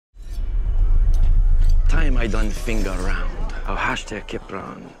time I done finger round. Hashtag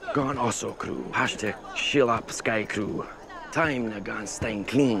Kipran, gone also crew. Hashtag shill up sky crew. Time na gone stain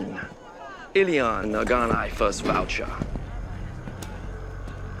clean. Ilion na gone I first voucher.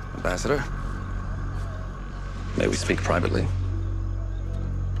 Ambassador, may we speak privately?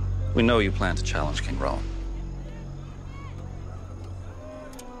 We know you plan to challenge King Rowan.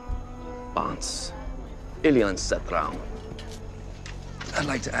 Bons. Ilion set round. I'd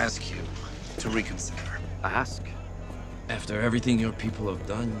like to ask you to reconsider. Ask? After everything your people have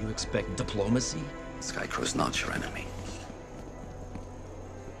done, you expect diplomacy? Skycrew's not your enemy.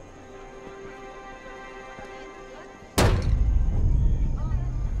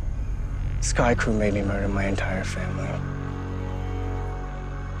 Skycrew made me murder my entire family.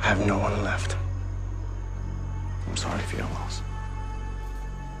 I have no one left. I'm sorry for your loss.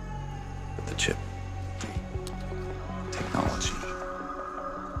 But the chip, technology,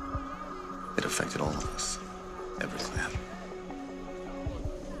 it affected all of us, every clan.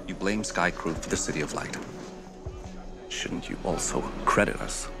 You blame Skycrew for the City of Light. Shouldn't you also credit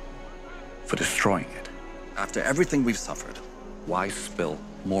us for destroying it? After everything we've suffered, why spill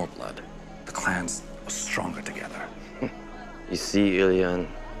more blood? The clans are stronger together. You see, Ilion,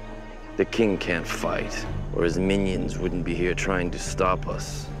 the king can't fight, or his minions wouldn't be here trying to stop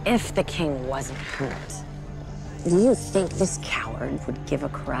us. If the king wasn't hurt, do you think this coward would give a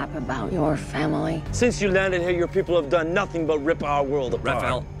crap about your family? Since you landed here, your people have done nothing but rip our world apart.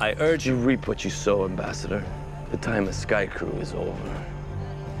 Raphael, I urge You reap what you sow, Ambassador. The time of Skycrew is over.